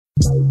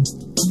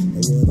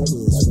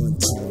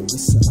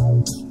what's up? I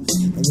want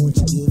you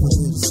to give a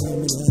nigga some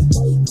of that.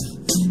 I want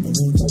you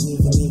to give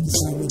a nigga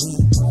some of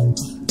that. I want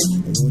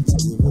you to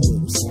give a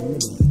nigga some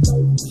of that. Let's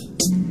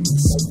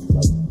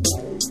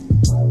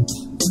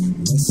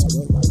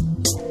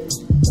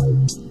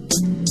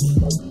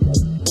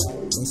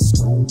go. Let's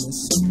go.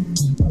 Let's go.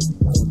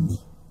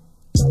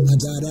 I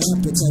got an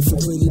appetite for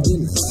pretty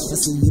dinners. I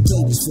see your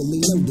plate is fully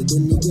loaded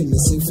in your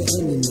goodness. Ain't for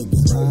any nigga.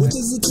 What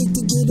does it take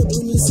to get up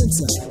in your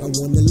center? I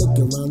wanna look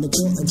around the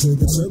court until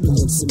the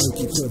turbulence to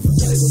make you quiver.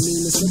 I don't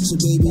mean to touch you,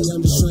 baby,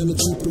 I'm just trying to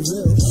keep it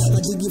real. I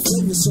dig your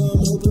flavor, so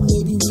I'm hoping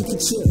maybe we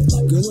could chill.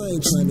 Girl, I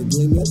ain't trying to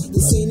blame you.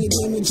 This ain't a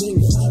game of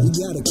Jenga. You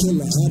got a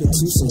killer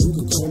attitude, so you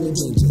can call me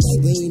danger.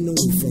 They ain't no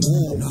need for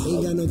that.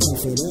 Ain't got no time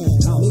for that.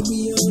 Maybe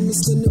you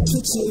understand the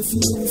picture if you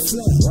leave it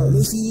flat.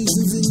 Most of these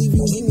dudes will leave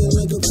you hanging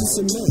like a piece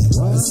of mat.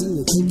 I seen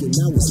the cake and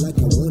now it's like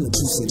I want a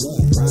piece of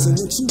that. So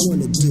what you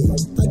wanna do? I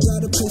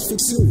got a place for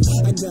two.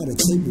 I got a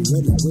table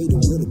ready,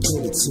 waiting with a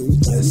plate or two. You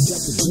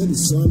got the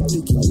goodies, so I'm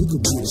thinking you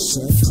could be the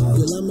chef.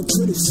 Girl, I'm a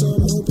critic, so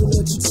I'm hoping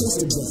that you taste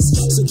the best.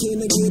 So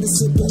can I get a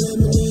sip of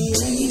lemonade?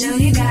 You know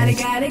you got it,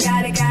 babe.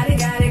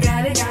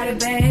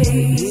 A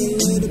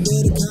little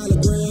bit of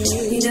collard greens.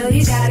 You know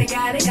you got it,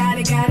 babe.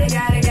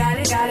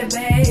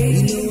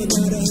 You know I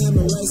gotta have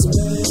my rice,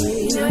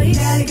 babe. You know you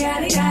got it, babe.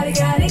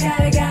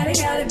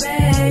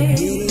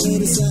 Get a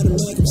little side of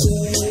mac and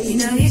cheese. You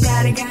know you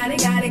got it, babe.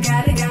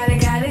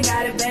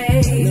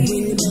 Now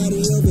bring your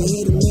body over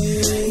here to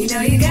me. You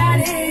know you got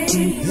it, babe.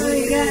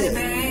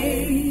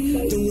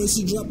 The way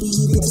she drop it,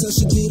 you can tell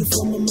she get it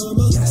from my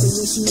mama. The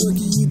way she work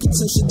it, you can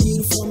tell she get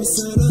it from my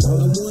Santa. I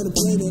wanna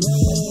play that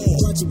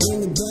ass, watch you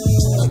bring it back.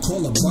 I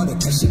call her butter,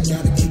 cause she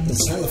gotta keep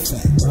this hella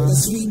fat. That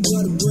sweet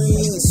butter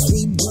bread,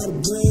 sweet butter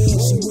bread.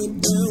 She went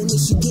down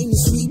and she gave me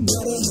sweet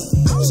butter.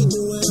 She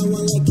know how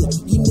I like it,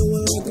 you know I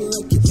like it.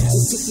 So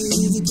take it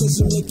easy, cause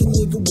you make a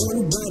nigga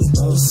wanna bite it.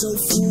 You're so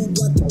full,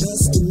 got the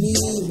best of me.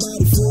 Your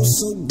body feels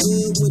so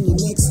good when you're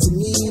next to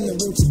me. Now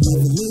won't you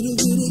give a little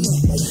bit of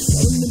that, and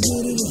a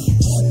bit of that.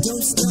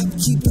 Don't stop,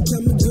 keep it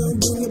coming, girl,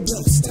 bring it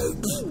back. Stop,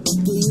 girl,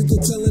 you can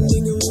tell a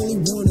nigga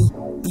really want it.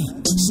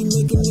 She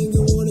make a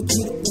nigga wanna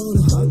keep it on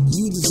her.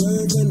 You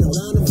deserve a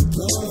round of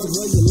applause.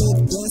 Where you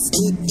live, that's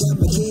good, got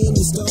my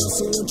candy star.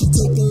 So won't you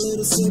take a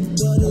little sip of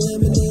the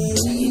lemonade?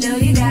 You know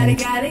you got it,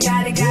 babe.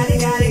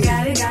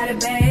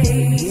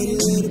 Get a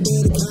little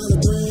bit of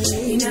collard greens.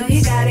 You know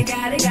you got it,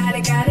 babe. Get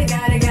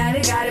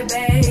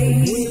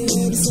a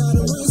little side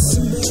of rice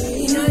and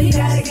babe. You know you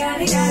got it,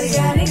 babe. Add a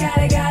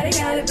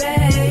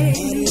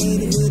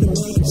little bit of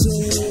mac and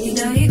cheese. You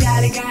know you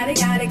got it,